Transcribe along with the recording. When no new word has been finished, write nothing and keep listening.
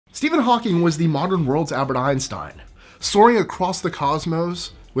Stephen Hawking was the modern world's Albert Einstein. Soaring across the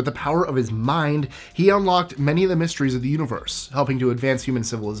cosmos with the power of his mind, he unlocked many of the mysteries of the universe, helping to advance human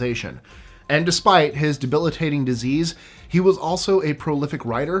civilization. And despite his debilitating disease, he was also a prolific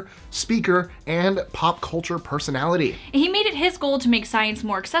writer, speaker, and pop culture personality. He made it his goal to make science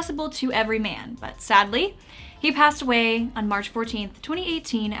more accessible to every man, but sadly, he passed away on March 14th,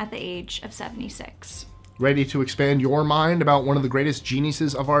 2018 at the age of 76. Ready to expand your mind about one of the greatest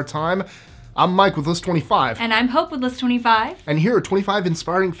geniuses of our time? I'm Mike with List 25. And I'm Hope with List 25. And here are 25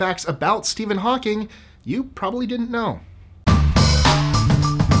 inspiring facts about Stephen Hawking you probably didn't know.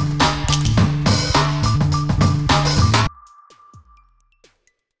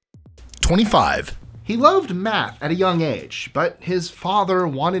 25. He loved math at a young age, but his father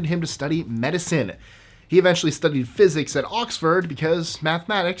wanted him to study medicine. He eventually studied physics at Oxford because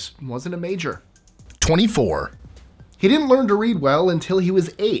mathematics wasn't a major. 24. He didn't learn to read well until he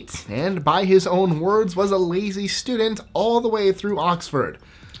was 8, and by his own words was a lazy student all the way through Oxford.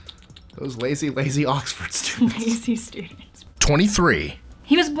 Those lazy Oxford students. Lazy students. 23.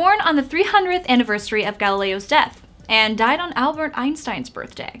 He was born on the 300th anniversary of Galileo's death, and died on Albert Einstein's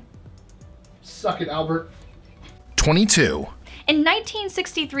birthday. Suck it, Albert. 22. In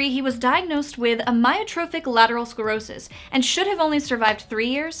 1963, he was diagnosed with amyotrophic lateral sclerosis and should have only survived 3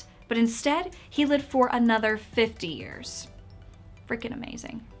 years, but instead, he lived for another 50 years. Freaking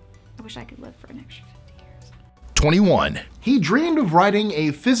amazing. I wish I could live for an extra 50 years. 21. He dreamed of writing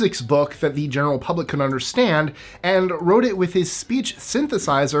a physics book that the general public could understand, and wrote it with his speech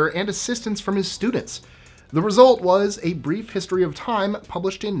synthesizer and assistance from his students. The result was A Brief History of Time,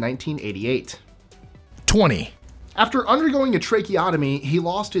 published in 1988. 20. After undergoing a tracheotomy, he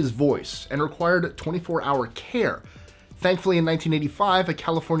lost his voice and required 24-hour care. Thankfully, in 1985, a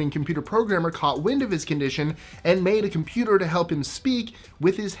Californian computer programmer caught wind of his condition and made a computer to help him speak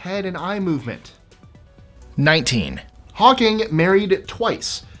with his head and eye movement. 19. Hawking married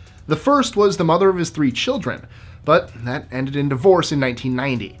twice. The first was the mother of his 3 children, but that ended in divorce in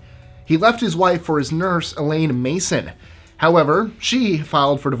 1990. He left his wife for his nurse, Elaine Mason. However, she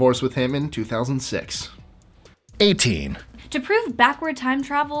filed for divorce with him in 2006. 18. To prove backward time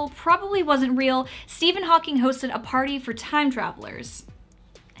travel probably wasn't real, Stephen Hawking hosted a party for time travelers.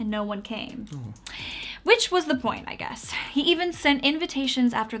 And no one came. Which was the point, I guess. He even sent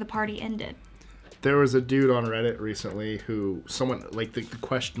invitations after the party ended. There was a dude on Reddit recently who, the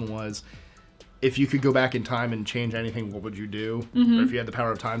question was, if you could go back in time and change anything, what would you do? Or if you had the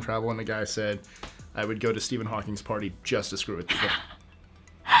power of time travel, and the guy said, I would go to Stephen Hawking's party just to screw with people.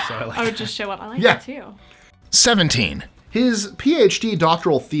 So I would just show up. I like that too. 17. His PhD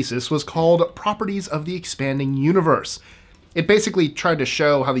doctoral thesis was called Properties of the Expanding Universe. It basically tried to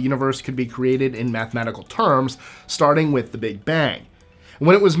show how the universe could be created in mathematical terms, starting with the Big Bang.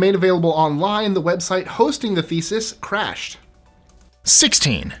 When it was made available online, the website hosting the thesis crashed.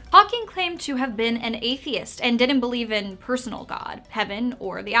 16. Hawking claimed to have been an atheist and didn't believe in personal God, heaven,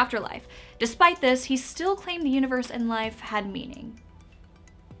 or the afterlife. Despite this, he still claimed the universe and life had meaning.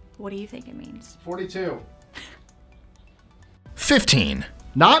 What do you think it means? 42. 15.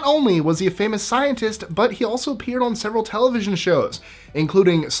 Not only was he a famous scientist, but he also appeared on several television shows,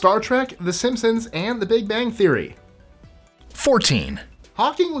 including Star Trek, The Simpsons, and The Big Bang Theory. 14.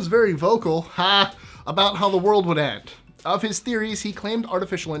 Hawking was very vocal, about how the world would end. Of his theories, he claimed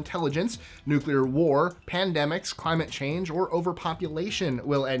artificial intelligence, nuclear war, pandemics, climate change, or overpopulation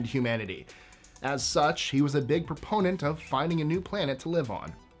will end humanity. As such, he was a big proponent of finding a new planet to live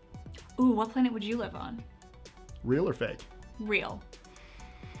on. Ooh, what planet would you live on? Real or fake? Real.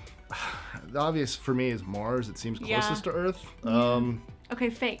 The obvious for me is Mars. It seems closest to Earth. Okay,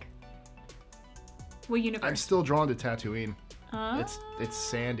 fake. What universe? I'm still drawn to Tatooine. It's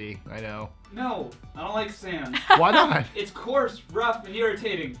sandy, I know. No, I don't like sand. Why not? It's coarse, rough, and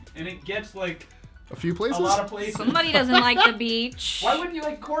irritating, and it gets like a few places. A lot of places. Somebody doesn't like the beach. Why wouldn't you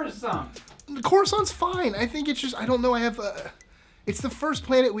like Coruscant? Coruscant's fine. I think it's just I don't know. It's the first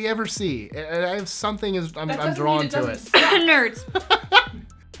planet we ever see, and I have something I'm drawn to it. Nerds.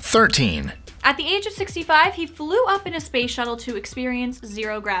 13. At the age of 65, he flew up in a space shuttle to experience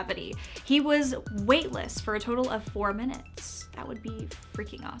zero gravity. He was weightless for a total of 4 minutes. That would be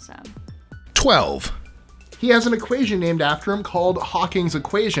freaking awesome. 12. He has an equation named after him called Hawking's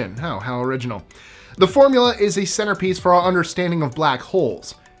equation. Oh, how original. The formula is a centerpiece for our understanding of black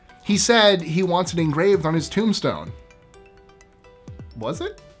holes. He said he wants it engraved on his tombstone. Was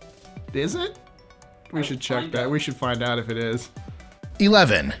it? Is it? We should check that. We should find out if it is.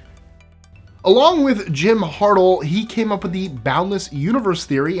 11. Along with Jim Hartle, he came up with the boundless universe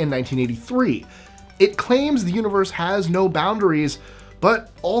theory in 1983. It claims the universe has no boundaries,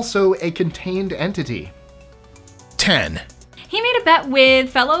 but also a contained entity. 10. He made a bet with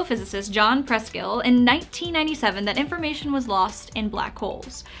fellow physicist John Preskill in 1997 that information was lost in black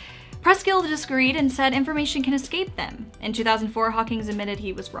holes. Preskill disagreed and said information can escape them. In 2004, Hawking admitted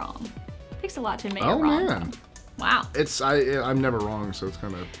he was wrong. Takes a lot to admit you're wrong. Man. Wow. I'm never wrong, so it's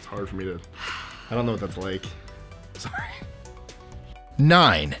hard for me to, I don't know what that's like. Sorry.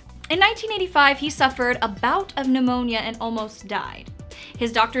 9. In 1985, he suffered a bout of pneumonia and almost died.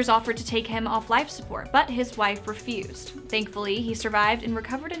 His doctors offered to take him off life support, but his wife refused. Thankfully, he survived and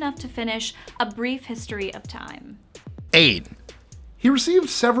recovered enough to finish A Brief History of Time. 8. He received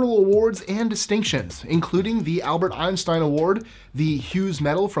several awards and distinctions, including the Albert Einstein Award, the Hughes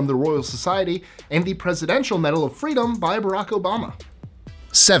Medal from the Royal Society, and the Presidential Medal of Freedom by Barack Obama.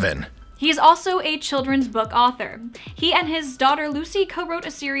 7. He is also a children's book author. He and his daughter Lucy co-wrote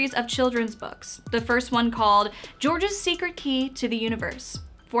a series of children's books, the first one called George's Secret Key to the Universe.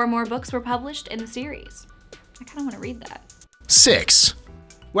 4 more books were published in the series. I kind of want to read that. 6.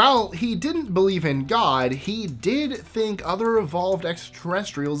 While he didn't believe in God, he did think other evolved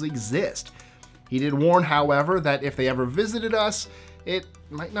extraterrestrials exist. He did warn, however, that if they ever visited us, it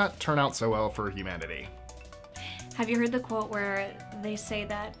might not turn out so well for humanity. Have you heard the quote where they say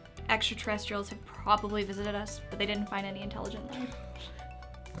that extraterrestrials have probably visited us, but they didn't find any intelligent life?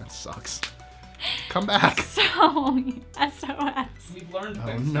 That sucks. Come back. So, SOS. We've learned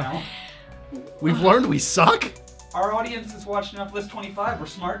things now. We've learned we suck? Our audience has watched enough List 25. We're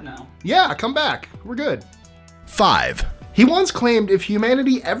smart now. Yeah, come back. We're good. 5. He once claimed if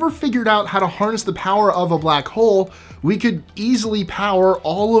humanity ever figured out how to harness the power of a black hole, we could easily power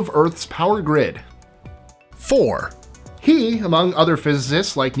all of Earth's power grid. 4. He, among other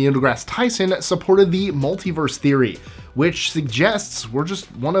physicists like Neil deGrasse Tyson, supported the multiverse theory, which suggests we're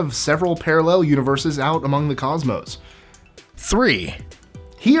just one of several parallel universes out among the cosmos. 3.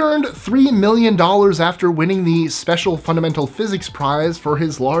 He earned $3 million after winning the Special Fundamental Physics Prize for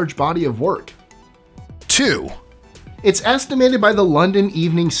his large body of work. 2. It's estimated by the London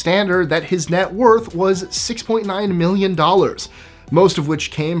Evening Standard that his net worth was $6.9 million, most of which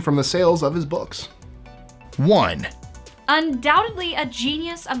came from the sales of his books. 1. Undoubtedly a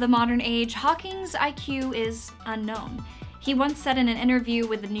genius of the modern age, Hawking's IQ is unknown. He once said in an interview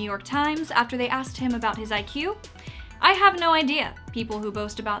with the New York Times after they asked him about his IQ, "I have no idea. People who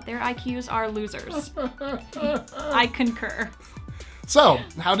boast about their IQs are losers." I concur. So,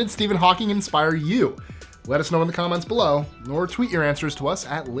 how did Stephen Hawking inspire you? Let us know in the comments below, or tweet your answers to us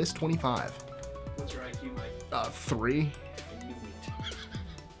at List25. What's your IQ like? 3.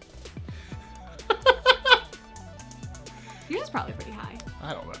 Yours is probably pretty high.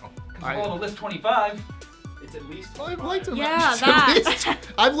 I don't know. Well, List 25, it's at least 25. I'd like to Yeah, at that. least-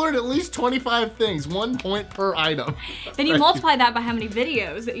 I've learned at least 25 things, 1 point per item. Then you multiply that by how many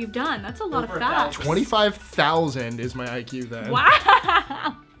videos that you've done. That's a lot Over of 1,000. facts. 25,000 is my IQ then.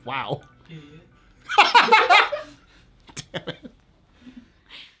 Wow. Wow. Damn it.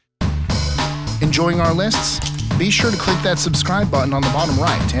 Enjoying our lists? Be sure to click that subscribe button on the bottom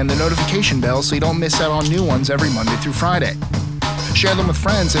right and the notification bell so you don't miss out on new ones every Monday through Friday. Share them with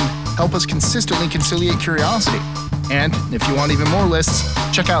friends and help us consistently conciliate curiosity. And if you want even more lists,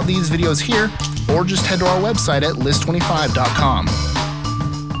 check out these videos here or just head to our website at list25.com.